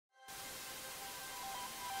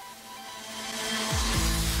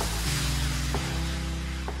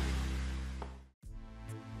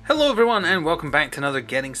Hello everyone and welcome back to another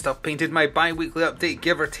Getting Stuff Painted, my bi-weekly update,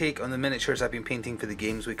 give or take, on the miniatures I've been painting for the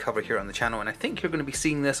games we cover here on the channel. And I think you're going to be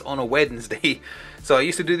seeing this on a Wednesday. So I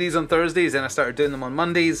used to do these on Thursdays and I started doing them on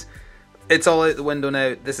Mondays. It's all out the window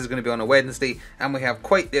now. This is going to be on a Wednesday and we have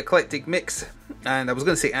quite the eclectic mix. And I was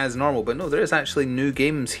going to say as normal, but no, there is actually new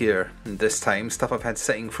games here this time. Stuff I've had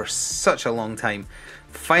sitting for such a long time.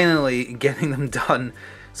 Finally getting them done,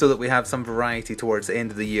 so that we have some variety towards the end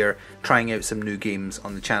of the year, trying out some new games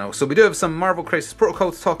on the channel. So we do have some Marvel Crisis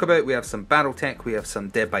Protocol to talk about, we have some Battletech, we have some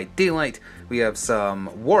Dead by Daylight, we have some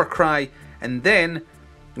Warcry, and then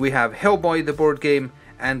we have Hellboy the board game,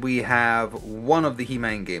 and we have one of the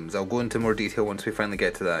He-Man games. I'll go into more detail once we finally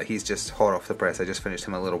get to that. He's just hot off the press. I just finished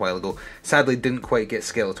him a little while ago. Sadly didn't quite get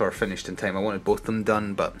Skeletor finished in time. I wanted both of them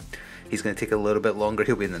done, but he's going to take a little bit longer.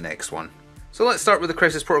 He'll be in the next one. So let's start with the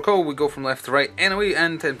Crisis Protocol. We go from left to right anyway,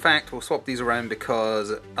 and in fact we'll swap these around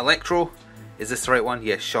because Electro, is this the right one?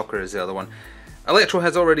 Yes, Shocker is the other one. Electro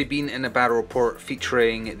has already been in a battle report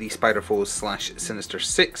featuring the Spider-Foes / Sinister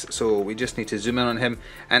Six, so we just need to zoom in on him.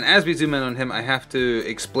 And as we zoom in on him, I have to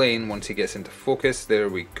explain, once he gets into focus, there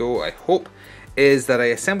we go, I hope, is that I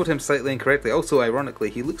assembled him slightly incorrectly. Also, ironically,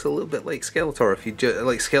 he looks a little bit like Skeletor. If you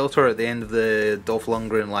like Skeletor at the end of the Dolph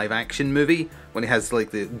Lundgren live action movie, when he has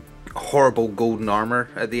like the horrible golden armor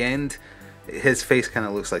at the end, his face kind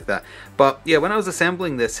of looks like that. But yeah, when I was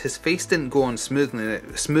assembling this, his face didn't go on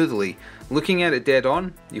smoothly. Looking at it dead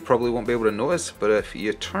on, you probably won't be able to notice, but if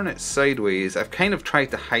you turn it sideways, I've kind of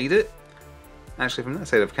tried to hide it. Actually, from that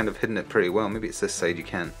side I've kind of hidden it pretty well. Maybe it's this side you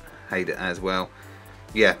can't hide it as well.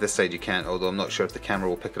 Yeah, this side you can't, although I'm not sure if the camera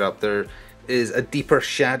will pick it up. There is a deeper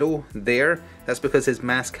shadow there. That's because his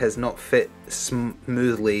mask has not fit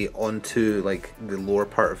smoothly onto like the lower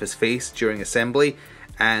part of his face during assembly,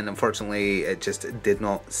 and unfortunately it just did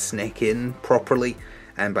not snake in properly,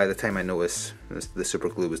 and by the time I noticed, the super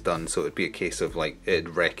glue was done, so it'd be a case of like it'd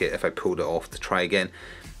wreck it if I pulled it off to try again.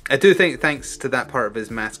 I do think thanks to that part of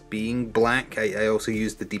his mask being black, I also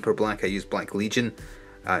used the deeper black. I used Black Legion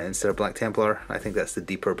instead of Black Templar. I think that's the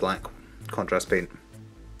deeper black contrast paint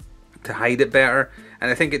to hide it better, and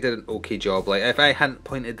I think it did an okay job. Like, if I hadn't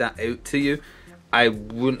pointed that out to you, I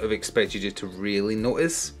wouldn't have expected you to really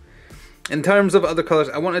notice. In terms of other colours,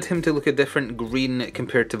 I wanted him to look a different green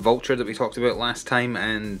compared to Vulture that we talked about last time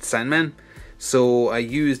and Sandman. So I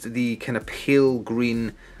used the kind of pale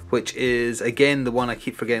green, which is again the one I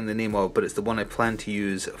keep forgetting the name of, but it's the one I plan to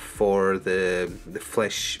use for the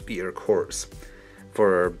Flesh Eater Courts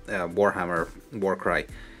for Warhammer Warcry.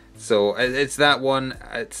 So it's that one.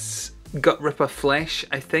 It's Gut Ripper Flesh,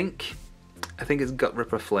 I think. I think it's Gut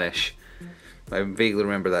Ripper Flesh. I vaguely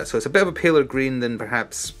remember that. So it's a bit of a paler green than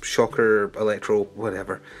perhaps Shocker, Electro,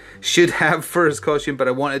 whatever, should have for his costume, but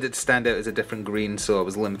I wanted it to stand out as a different green, so I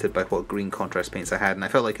was limited by what green contrast paints I had, and I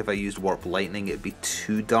felt like if I used Warp Lightning it'd be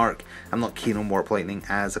too dark. I'm not keen on Warp Lightning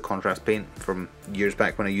as a contrast paint from years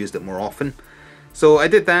back when I used it more often. So I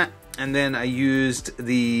did that, and then I used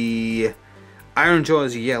the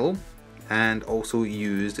Ironjawz yellow, and also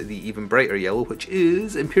used the even brighter yellow, which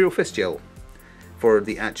is Imperial Fist yellow, for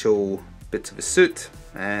the actual bits of his suit.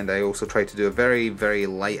 And I also tried to do a very, very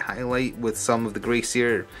light highlight with some of the Grey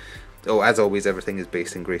Seer. Oh, as always, everything is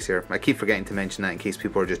based in Grey Seer. I keep forgetting to mention that in case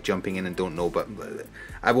people are just jumping in and don't know, but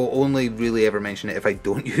I will only really ever mention it if I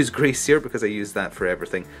don't use Grey Seer, because I use that for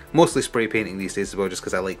everything. Mostly spray painting these days as well, just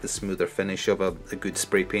because I like the smoother finish of a good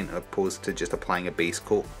spray paint opposed to just applying a base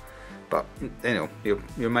coat. But, you know,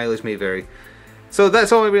 your mileage may vary. So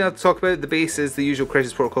that's all we have to talk about. The base is the usual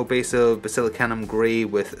Crisis Protocol base of Basilicanum Grey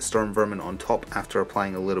with Storm Vermin on top, after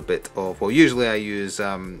applying a little bit of, well, usually I use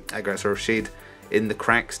Aggress Earthshade in the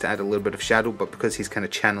cracks to add a little bit of shadow, but because he's kind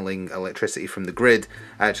of channeling electricity from the grid,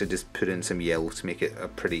 I actually just put in some yellow to make it a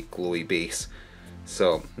pretty glowy base.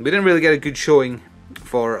 So we didn't really get a good showing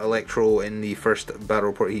for Electro in the first battle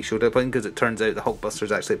report he showed up in, because it turns out the Hulkbuster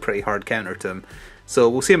is actually a pretty hard counter to him. So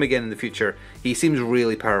we'll see him again in the future. He seems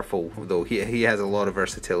really powerful though. He has a lot of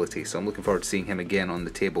versatility, so I'm looking forward to seeing him again on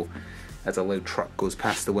the table as a loud truck goes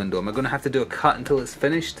past the window. Am I going to have to do a cut until it's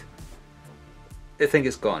finished? I think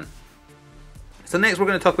it's gone. So next we're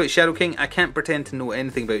going to talk about Shadow King. I can't pretend to know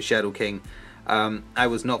anything about Shadow King. I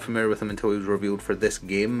was not familiar with him until he was revealed for this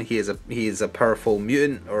game. He is a powerful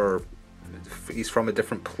mutant, or he's from a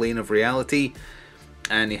different plane of reality,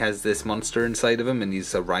 and he has this monster inside of him, and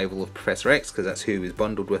he's a rival of Professor X because that's who he was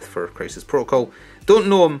bundled with for Crisis Protocol. Don't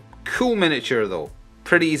know him. Cool miniature though.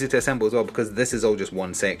 Pretty easy to assemble as well, because this is all just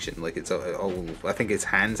one section. Like, it's all, I think his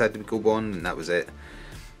hands had to go on and that was it.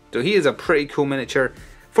 So he is a pretty cool miniature.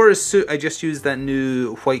 For his suit, I just used that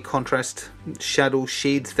new white contrast shadow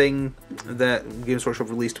shade thing that Games Workshop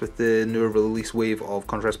released with the newer release wave of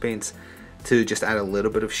contrast paints to just add a little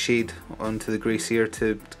bit of shade onto the Grey Seer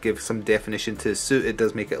to give some definition to his suit. It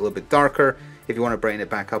does make it a little bit darker. If you want to brighten it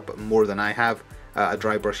back up more than I have, a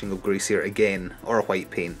dry brushing of Grey Seer again, or a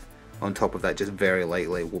white paint on top of that, just very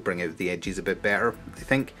lightly, will bring out the edges a bit better, I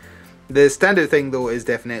think. The standout thing though is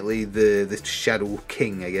definitely the Shadow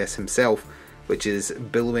King, I guess, himself, which is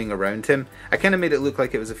billowing around him. I kind of made it look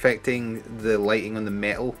like it was affecting the lighting on the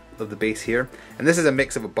metal of the base here. And this is a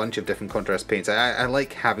mix of a bunch of different contrast paints. I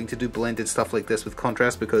like having to do blended stuff like this with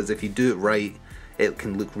contrast, because if you do it right, it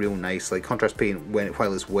can look real nice. Like, contrast paint,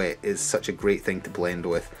 while it's wet, is such a great thing to blend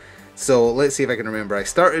with. So let's see if I can remember. I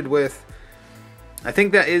started with, I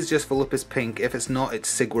think that is just Volupus Pink. If it's not, it's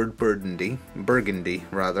Sigurd Burgundy,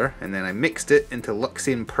 and then I mixed it into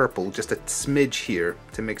Luxian Purple, just a smidge here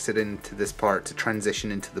to mix it into this part to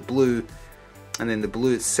transition into the blue. And then the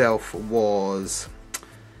blue itself was,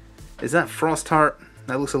 is that Frostheart?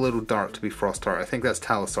 That looks a little dark to be Frostheart. I think that's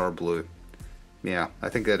Talassar Blue. Yeah, I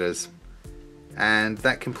think that is. And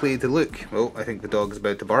that completed the look. Oh, I think the dog is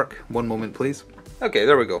about to bark. One moment, please. Okay,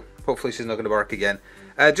 there we go. Hopefully she's not going to bark again.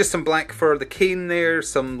 Just some black for the cane there,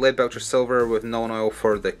 some Leadbelcher Silver with non-oil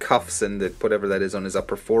for the cuffs and the whatever that is on his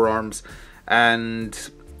upper forearms,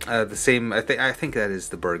 and the same, I think that is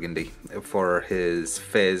the Burgundy for his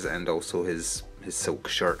fez and also his silk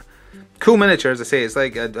shirt. Cool miniature, as I say. It's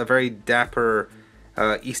like a very dapper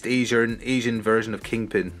East Asian version of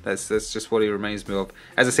Kingpin. That's just what he reminds me of.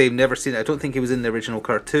 As I say, I've never seen it. I don't think he was in the original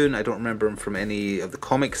cartoon. I don't remember him from any of the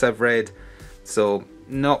comics I've read, so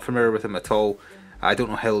not familiar with him at all. I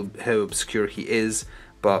don't know how obscure he is,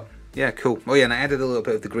 but yeah, cool. Oh yeah, and I added a little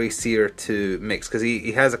bit of the Grey Seer to mix, because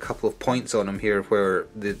he has a couple of points on him here where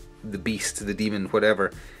the beast, the demon,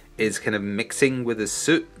 whatever, is kind of mixing with his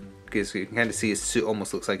suit, because you can kind of see his suit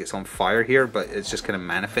almost looks like it's on fire here, but it's just kind of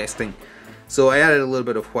manifesting. So I added a little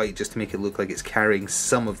bit of white just to make it look like it's carrying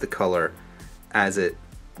some of the colour as it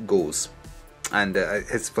goes. And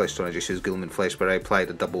his flesh tone, I just used Guilliman Flesh, but I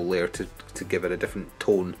applied a double layer to give it a different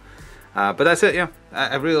tone. But that's it, yeah.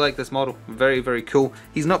 I really like this model. Very, very cool.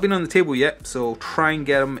 He's not been on the table yet, so try and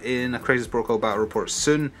get him in a Crisis Protocol Battle Report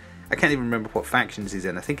soon. I can't even remember what factions he's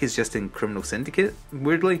in. I think he's just in Criminal Syndicate,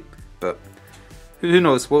 weirdly. But who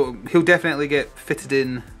knows? Well, he'll definitely get fitted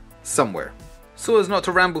in somewhere. So as not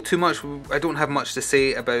to ramble too much, I don't have much to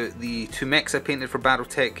say about the two mechs I painted for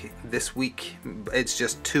Battletech this week. It's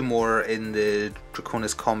just two more in the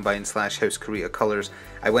Draconis Combine / House Kurita colours.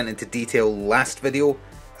 I went into detail last video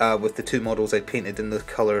with the two models I painted in the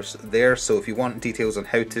colours there, so if you want details on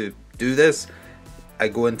how to do this, I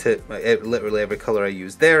go into literally every colour I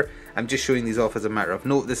use there. I'm just showing these off as a matter of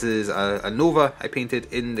note. This is a Nova I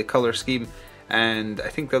painted in the colour scheme, and I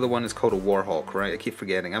think the other one is called a Warhawk, right? I keep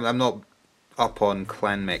forgetting. I'm not up on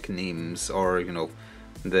clan mech names, or you know,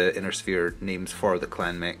 the Inner Sphere names for the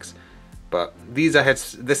clan mechs, but these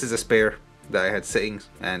this is a spare that I had sitting,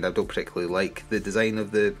 and I don't particularly like the design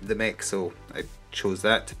of the mech, so I chose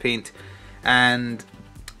that to paint. And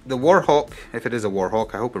the Warhawk, if it is a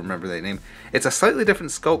Warhawk, I hope I remember that name, it's a slightly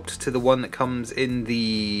different sculpt to the one that comes in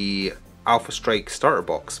the Alpha Strike starter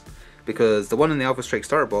box, because the one in the Alpha Strike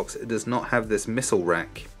starter box does not have this missile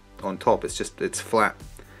rack on top. It's flat,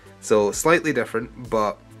 so slightly different,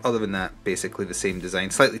 but other than that, basically the same design,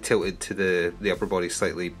 slightly tilted to the upper body,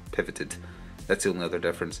 slightly pivoted. That's the only other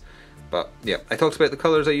difference. But yeah, I talked about the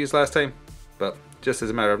colours I used last time, but just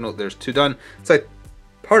as a matter of note, there's two done. So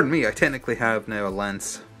pardon me, I technically have now a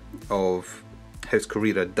Lance of House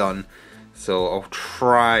Kurita done, so I'll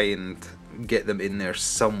try and get them in there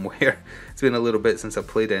somewhere. It's been a little bit since I've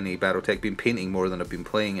played any Battletech, been painting more than I've been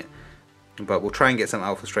playing it, but we'll try and get some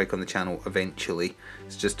Alpha Strike on the channel eventually.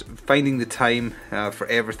 It's just finding the time for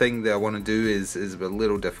everything that I want to do is a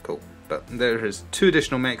little difficult. But there's two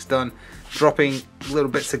additional mechs done, dropping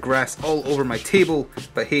little bits of grass all over my table,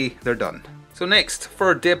 but hey, they're done. So next,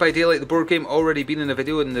 for Dead by Daylight, the board game, already been in a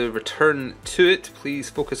video in the return to it. Please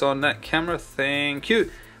focus on that camera, thank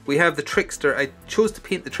you. We have the Trickster. I chose to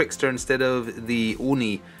paint the Trickster instead of the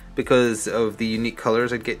Oni because of the unique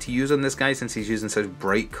colours I'd get to use on this guy, since he's using such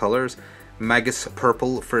bright colours. Magus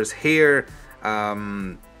Purple for his hair,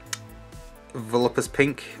 Volupus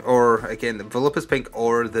Pink, or again, the Volupus Pink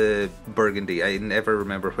or the Burgundy. I never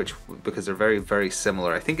remember which, because they're very, very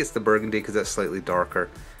similar. I think it's the Burgundy because that's slightly darker.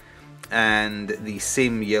 And the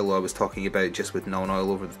same yellow I was talking about, just with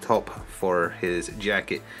non-oil over the top for his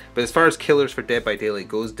jacket. But as far as killers for Dead by Daylight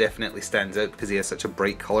goes, definitely stands out because he has such a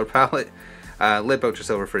bright colour palette. Lead Belcher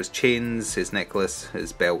Silver for his chains, his necklace,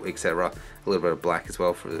 his belt, etc. A little bit of black as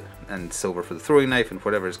well, and silver for the throwing knife and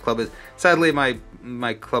whatever his club is. Sadly,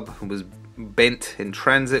 my club was bent in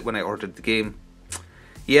transit when I ordered the game.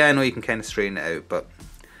 Yeah, I know you can kind of straighten it out, but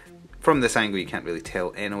from this angle you can't really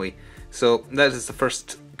tell anyway. So that is the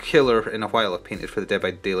first killer in a while I've painted for the Dead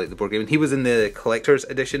by Daylight, the board game. And he was in the collector's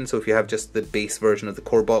edition, so if you have just the base version of the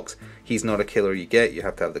core box, he's not a killer you get. You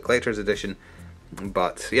have to have the collector's edition.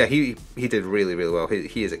 But yeah, he did really, really well.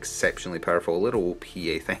 He is exceptionally powerful, a little OP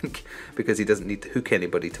I think, because he doesn't need to hook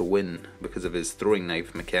anybody to win because of his throwing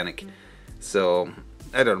knife mechanic. So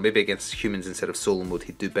I don't know, maybe against humans instead of solo mode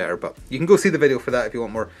he'd do better, but you can go see the video for that if you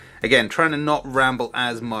want more. Again, trying to not ramble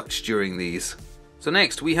as much during these. So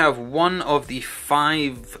next we have one of the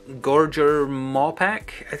 5 Gorger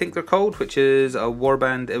Maupac, I think they're called, which is a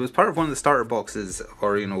warband. It was part of one of the starter boxes,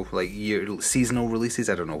 or you know, like seasonal releases,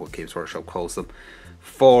 I don't know what Games Workshop calls them,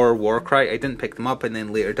 for Warcry. I didn't pick them up, and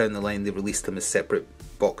then later down the line they released them as separate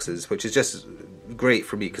boxes, which is just great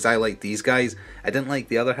for me because I like these guys. I didn't like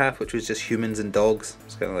the other half, which was just humans and dogs.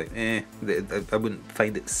 It's kind of like, I wouldn't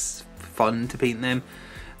find it fun to paint them.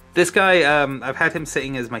 This guy, I've had him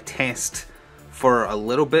sitting as my test for a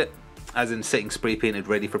little bit, as in sitting spray painted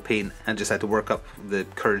ready for paint, and just had to work up the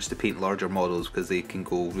courage to paint larger models because they can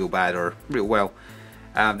go real bad or real well.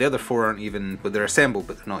 The other 4 aren't even, well, they're assembled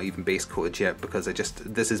but they're not even base coated yet because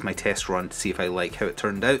this is my test run to see if I like how it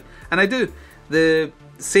turned out, and I do. The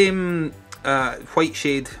same white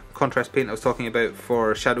shade contrast paint I was talking about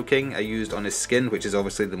for Shadow King I used on his skin, which is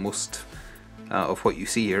obviously the most of what you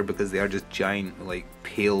see here because they are just giant, like,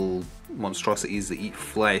 pale monstrosities that eat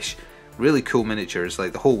flesh. Really cool miniatures.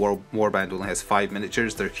 Like, the whole warband only has 5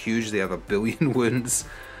 miniatures. They're huge, they have 1 billion wounds,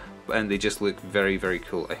 and they just look very, very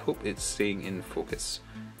cool. I hope it's staying in focus.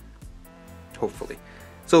 Hopefully.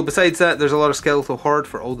 So besides that, there's a lot of Skeletal Horde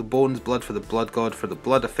for all the bones, blood for the Blood God for the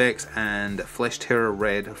blood effects, and Flesh Terror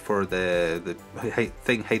Red for the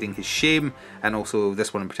thing hiding his shame, and also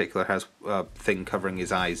this one in particular has a thing covering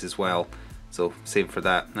his eyes as well. So same for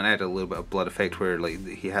that. And I had a little bit of blood effect where, like,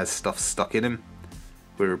 he has stuff stuck in him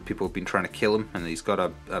where people have been trying to kill him, and he's got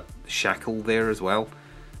a shackle there as well.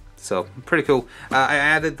 So pretty cool. I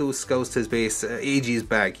added those skulls to his base ages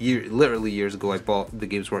back, literally years ago. I bought the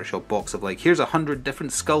Games Workshop box of, like, here's 100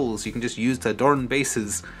 different skulls you can just use to adorn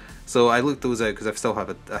bases. So I looked those out because I still have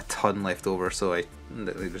a ton left over. So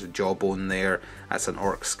there's a jawbone there, that's an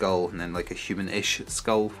orc skull, and then like a human-ish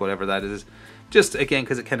skull, whatever that is. Just again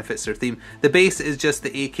because it kind of fits their theme. The base is just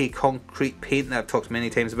the AK concrete paint that I've talked many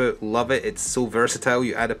times about. Love it. It's so versatile.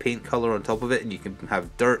 You add a paint color on top of it and you can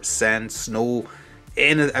have dirt, sand, snow.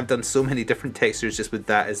 And I've done so many different textures just with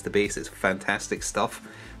that as the base. It's fantastic stuff.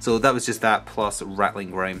 So that was just that plus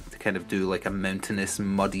Rattling Grime to kind of do like a mountainous,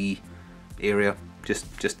 muddy area.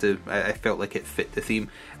 Just to, I felt like it fit the theme,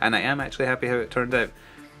 and I am actually happy how it turned out.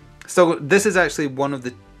 So this is actually one of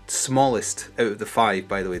the smallest out of the 5,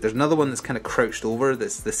 by the way. There's another one that's kind of crouched over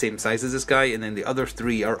that's the same size as this guy, and then the other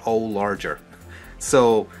 3 are all larger.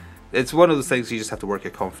 So it's one of those things you just have to work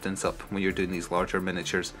your confidence up when you're doing these larger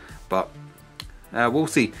miniatures, but we'll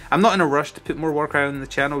see. I'm not in a rush to put more Warcry on the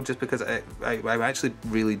channel just because I actually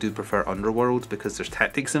really do prefer Underworld because there's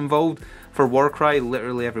tactics involved. For Warcry,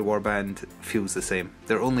 literally every warband feels the same.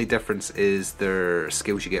 Their only difference is their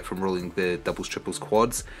skills you get from rolling the doubles, triples,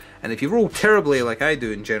 quads. And if you roll terribly like I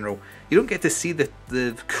do in general, you don't get to see the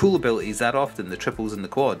cool abilities that often, the triples and the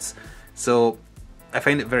quads. So I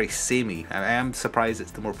find it very samey. I am surprised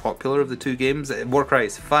it's the more popular of the 2 games. Warcry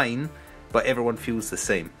is fine, but everyone feels the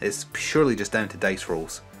same. It's purely just down to dice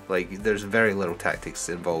rolls. Like, there's very little tactics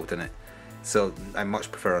involved in it. So I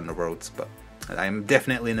much prefer Underworlds, but I'm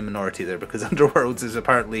definitely in the minority there because Underworlds is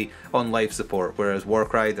apparently on life support, whereas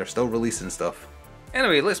Warcry, they're still releasing stuff.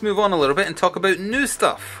 Anyway, let's move on a little bit and talk about new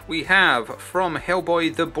stuff. We have from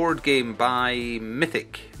Hellboy the board game by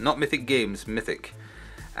Mythic. Not Mythic Games, Mythic.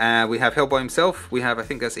 We have Hellboy himself. We have, I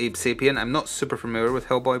think that's Abe Sapien. I'm not super familiar with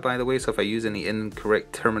Hellboy, by the way, so if I use any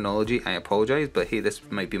incorrect terminology, I apologise, but hey, this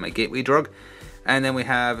might be my gateway drug. And then we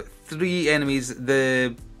have 3 enemies.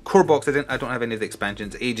 The core box, I don't have any of the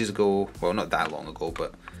expansions. Ages ago, well, not that long ago,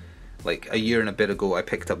 but like a year and a bit ago, I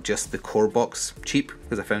picked up just the core box cheap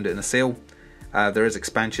because I found it in a sale. There is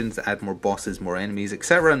expansions that add more bosses, more enemies,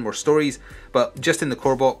 etc., and more stories, but just in the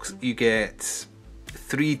core box, you get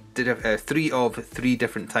 3 of 3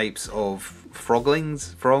 different types of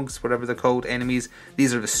frogs, whatever they're called, enemies.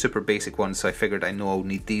 These are the super basic ones, so I figured I know I'll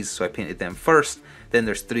need these, so I painted them first. Then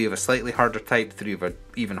there's 3 of a slightly harder type, 3 of an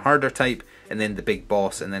even harder type, and then the big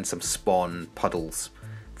boss, and then some spawn puddles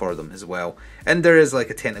for them as well. And there is like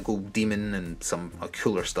a tentacle demon and some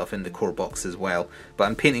cooler stuff in the core box as well. But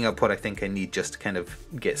I'm painting up what I think I need just to kind of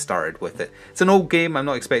get started with it. It's an old game. I'm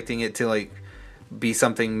not expecting it to like be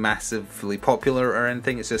something massively popular or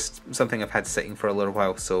anything. It's just something I've had sitting for a little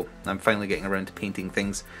while, so I'm finally getting around to painting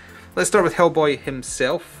things. Let's start with Hellboy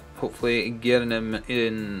himself. Hopefully getting him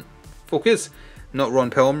in focus. Not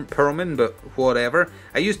Ron Perlman, but whatever.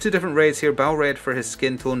 I used two different reds here. Bal red for his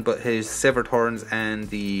skin tone, but his severed horns and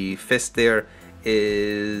the fist there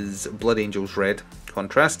is Blood Angel's red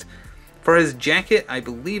contrast. For his jacket, I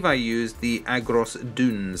believe I used the Agros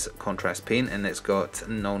Dunes contrast paint, and it's got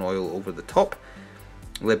non-oil over the top.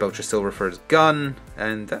 Lead Ultra Silver for his gun,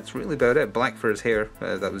 and that's really about it. Black for his hair,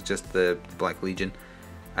 that was just the Black Legion.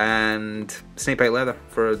 And Snakebite Leather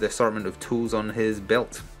for the assortment of tools on his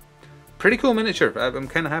belt. Pretty cool miniature. I'm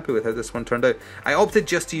kind of happy with how this one turned out. I opted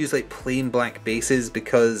just to use like plain black bases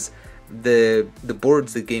because the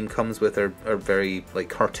boards the game comes with are very like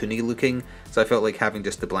cartoony looking, so I felt like having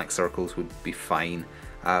just the black circles would be fine.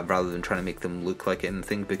 Rather than trying to make them look like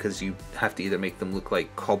anything, because you have to either make them look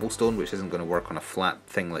like cobblestone, which isn't going to work on a flat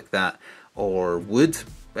thing like that, or wood.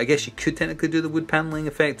 I guess you could technically do the wood paneling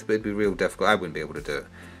effect, but it'd be real difficult. I wouldn't be able to do it.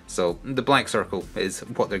 So the black circle is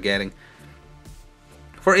what they're getting.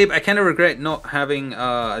 For Abe, I kind of regret not having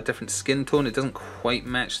a different skin tone. It doesn't quite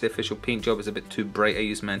match the official paint job. It's a bit too bright. I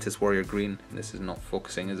used Mantis Warrior Green. This is not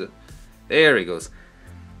focusing, is it? There he goes.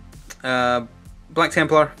 Black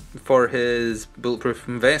Templar for his bulletproof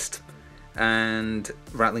vest, and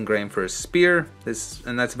Rattling Graham for his spear,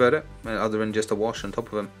 and that's about it, other than just a wash on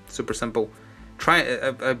top of him. Super simple.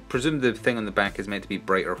 I presume the thing on the back is meant to be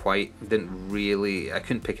brighter white. I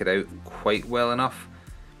couldn't pick it out quite well enough.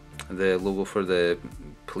 The logo for the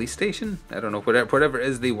police station, I don't know, whatever it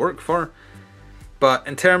is they work for. But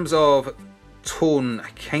in terms of tone, I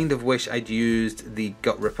kind of wish I'd used the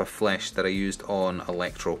Gut Ripper Flesh that I used on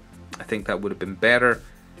Electro. I think that would have been better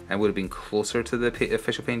and would have been closer to the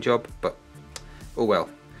official paint job, but oh well.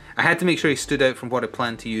 I had to make sure he stood out from what I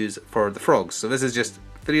planned to use for the frogs. So this is just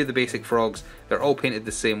 3 of the basic frogs. They're all painted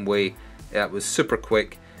the same way. It was super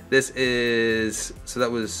quick. This is, so that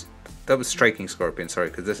was Striking Scorpion, sorry,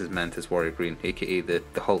 because this is Mantis Warrior Green, aka the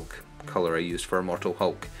Hulk colour I used for Immortal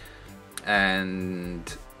Hulk.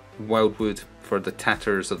 And Wildwood for the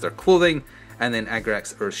tatters of their clothing, and then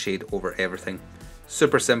Agrax Earthshade over everything.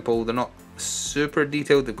 Super simple. They're not super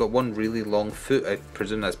detailed. They've got one really long foot. I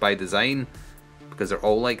presume that's by design because they're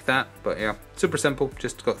all like that. But yeah, super simple.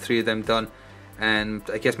 Just got 3 of them done. And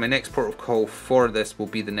I guess my next port of call for this will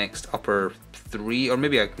be the next upper 3, or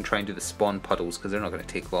maybe I can try and do the spawn puddles because they're not going to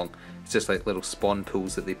take long. It's just like little spawn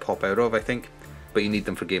pools that they pop out of, I think. But you need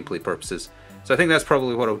them for gameplay purposes. So I think that's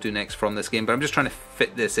probably what I'll do next from this game. But I'm just trying to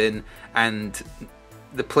fit this in, and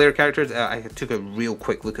the player characters, I took a real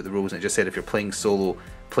quick look at the rules and it just said if you're playing solo,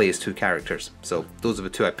 play as 2 characters. So those are the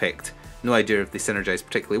 2 I picked. No idea if they synergize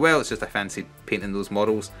particularly well, it's just I fancied painting those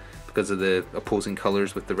models because of the opposing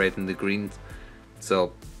colours with the red and the green.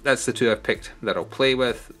 So that's the 2 I've picked that I'll play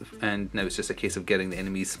with, and now it's just a case of getting the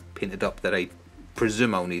enemies painted up that I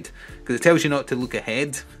presume I'll need. Because it tells you not to look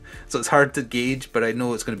ahead, so it's hard to gauge, but I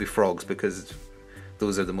know it's going to be frogs because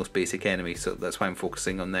those are the most basic enemies, so that's why I'm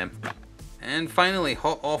focusing on them. And finally,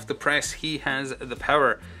 hot off the press, he has the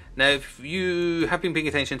power. Now, if you have been paying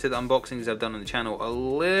attention to the unboxings I've done on the channel a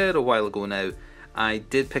little while ago now, I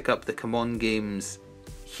did pick up the CMON Games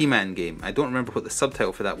He-Man game. I don't remember what the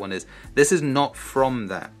subtitle for that one is. This is not from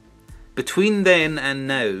that. Between then and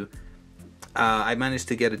now, I managed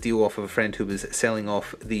to get a deal off of a friend who was selling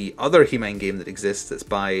off the other He-Man game that exists. That's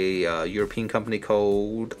by a European company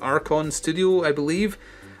called Archon Studio, I believe.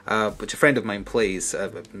 Which a friend of mine plays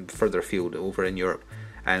further afield over in Europe,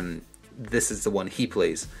 and this is the one he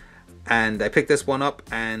plays. And I picked this one up,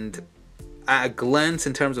 and at a glance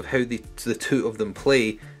in terms of how the 2 of them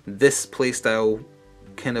play, this playstyle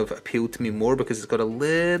kind of appealed to me more because it's got a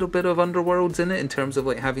little bit of Underworlds in it in terms of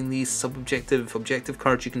like having these objective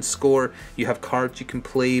cards you can score, you have cards you can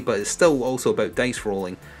play, but it's still also about dice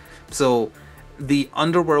rolling. So the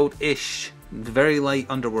Underworld-ish, very light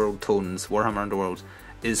Underworld tones, Warhammer Underworld,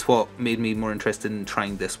 is what made me more interested in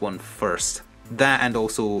trying this one first. That and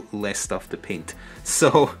also less stuff to paint.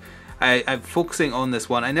 So I'm focusing on this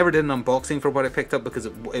one. I never did an unboxing for what I picked up because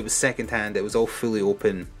it was second hand. It was all fully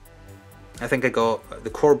open. I think I got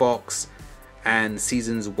the core box and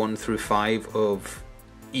seasons 1 through 5 of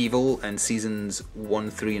Evil and seasons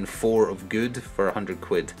 1, 3 and 4 of Good for 100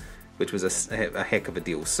 quid, which was a heck of a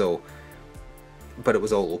deal. So, but it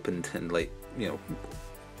was all opened and like, you know,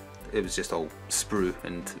 it was just all sprue,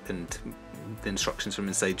 and the instructions from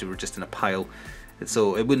inside were just in a pile.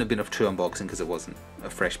 so it wouldn't have been a true unboxing because it wasn't a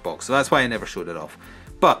fresh box, so that's why I never showed it off.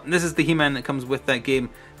 But this is the He-Man that comes with that game.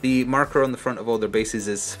 The marker on the front of all their bases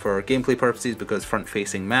is for gameplay purposes because front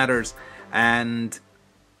facing matters, and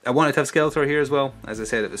I wanted to have Skeletor here as well. As I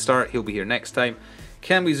said at the start, he'll be here next time.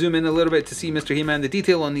 Can we zoom in a little bit to see Mr. He-Man? The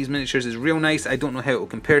detail on these miniatures is real nice. I don't know how it will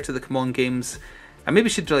compare to the Come On games. I maybe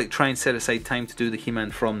should like try and set aside time to do the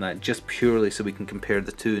He-Man from that, just purely so we can compare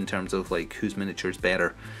the two in terms of like whose miniature is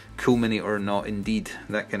better, Cool Mini or not indeed,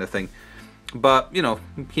 that kind of thing. But you know,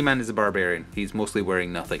 He-Man is a barbarian. He's mostly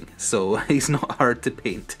wearing nothing, so he's not hard to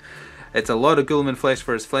paint. It's a lot of Guilliman flesh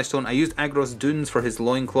for his flesh tone. I used Agros Dunes for his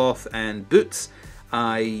loincloth and boots.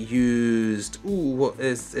 I used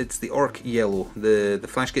it's the Orc yellow, the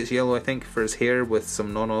Flash Gets yellow I think for his hair, with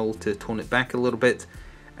some non-oil to tone it back a little bit.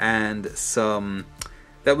 And some,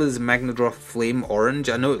 that was Magnadroth Flame Orange.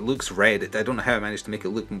 I know it looks red. I don't know how I managed to make it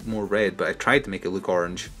look more red, but I tried to make it look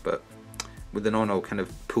orange, but with the non-oil kind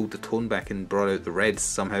of pulled the tone back and brought out the reds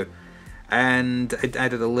somehow. And I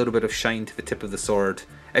added a little bit of shine to the tip of the sword.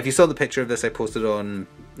 If you saw the picture of this I posted on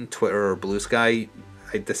Twitter or Blue Sky,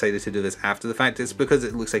 I decided to do this after the fact. It's because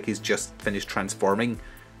it looks like he's just finished transforming,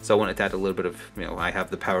 so I wanted to add a little bit of, you know, I have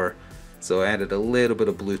the power. So I added a little bit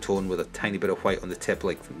of blue tone with a tiny bit of white on the tip,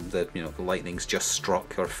 like the, you know, the lightning's just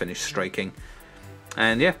struck or finished striking.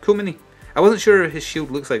 And yeah, Cool Mini. I wasn't sure his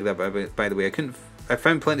shield looks like that, by the way. I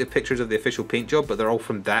found plenty of pictures of the official paint job, but they're all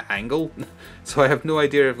from that angle. So I have no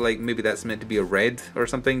idea if like maybe that's meant to be a red or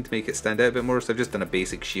something to make it stand out a bit more. So I've just done a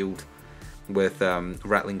basic shield with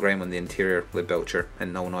Rattling Grime on the interior, with Belcher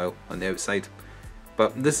and non-oil on the outside.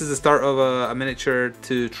 But this is the start of a miniature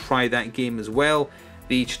to try that game as well.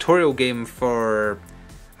 The tutorial game for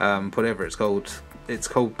whatever it's called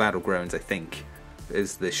Battlegrounds, I think,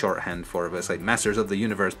 is the shorthand for it. It's like Masters of the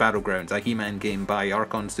Universe Battlegrounds, a He-Man game by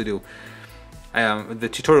Archon Studio. The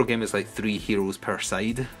tutorial game is like 3 heroes per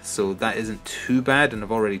side, so that isn't too bad, and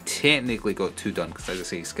I've already technically got 2 done, because as I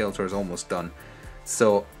say, Skeletor is almost done.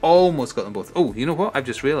 So, almost got them both. Oh, you know what? I've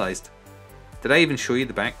just realised. Did I even show you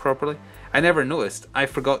the back properly? I never noticed. I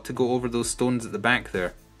forgot to go over those stones at the back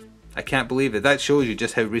there. I can't believe it. That shows you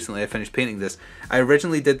just how recently I finished painting this. I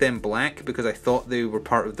originally did them black because I thought they were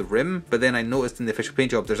part of the rim, but then I noticed in the official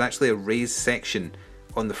paint job there's actually a raised section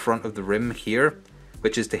on the front of the rim here,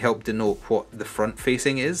 which is to help denote what the front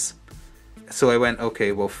facing is. So I went,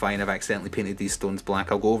 okay, well fine, I've accidentally painted these stones black.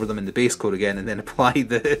 I'll go over them in the base coat again and then apply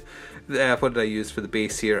the what did I use for the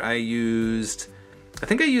base here? I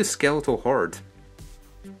think I used Skeletal Horde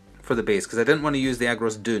for the base, because I didn't want to use the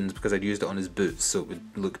Agros Dunes because I'd used it on his boots, so it would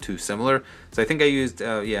look too similar. So I think I used,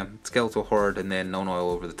 Skeletal Horde and then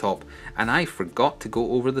non-oil over the top. And I forgot to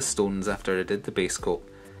go over the stones after I did the base coat.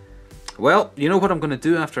 Well, you know what I'm going to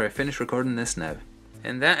do after I finish recording this now.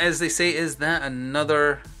 And that, as they say, is that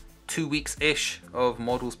another 2 weeks-ish of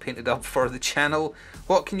models painted up for the channel.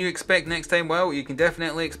 What can you expect next time? Well, you can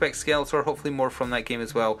definitely expect Skeletor, hopefully more from that game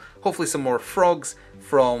as well. Hopefully some more frogs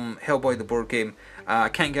from Hellboy the board game. I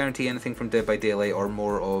can't guarantee anything from Dead by Daylight or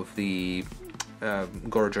more of the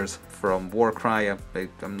Gorgers from Warcry.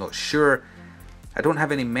 I'm not sure. I don't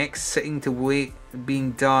have any mechs sitting to wait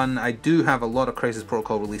being done. I do have a lot of Crisis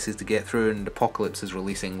Protocol releases to get through, and Apocalypse is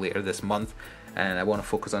releasing later this month. And I want to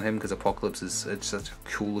focus on him because Apocalypse is such a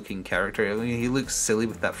cool looking character. I mean, he looks silly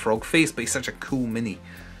with that frog face, but he's such a cool mini.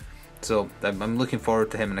 So I'm looking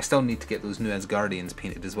forward to him, and I still need to get those new Asgardians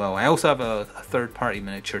painted as well. I also have a third-party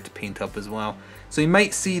miniature to paint up as well. So you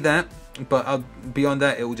might see that, but beyond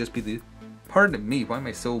that, it will just be the... Pardon me, why am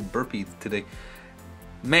I so burpy today?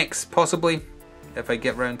 Mechs, possibly, if I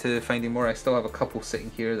get around to finding more. I still have a couple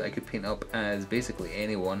sitting here that I could paint up as basically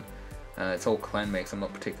anyone. It's all clan mechs I'm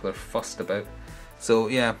not particularly fussed about. So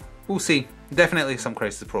yeah, we'll see. Definitely some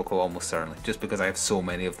Crisis Protocol, almost certainly, just because I have so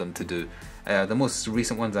many of them to do. The most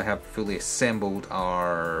recent ones I have fully assembled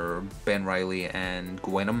are Ben Reilly and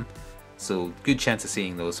Gwenum, so good chance of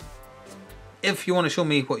seeing those. If you want to show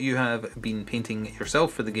me what you have been painting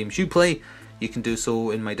yourself for the games you play, you can do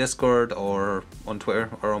so in my Discord or on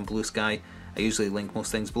Twitter or on Blue Sky. I usually link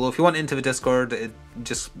most things below. If you want into the Discord,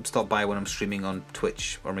 just stop by when I'm streaming on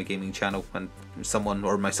Twitch or my gaming channel, and someone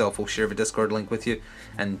or myself will share the Discord link with you,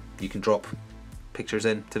 and you can drop pictures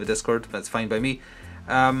into the Discord. That's fine by me.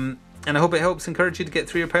 And I hope it helps encourage you to get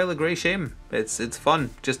through your pile of grey shame. It's fun.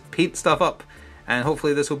 Just paint stuff up. And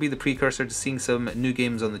hopefully this will be the precursor to seeing some new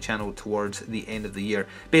games on the channel towards the end of the year.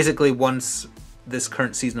 Basically, once this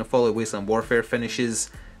current season of Fallout Wasteland Warfare finishes,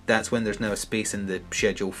 that's when there's now a space in the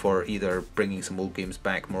schedule for either bringing some old games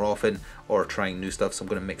back more often or trying new stuff. So I'm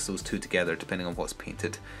going to mix those two together depending on what's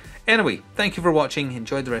painted. Anyway, thank you for watching.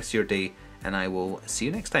 Enjoy the rest of your day, and I will see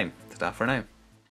you next time. Ta-ta for now.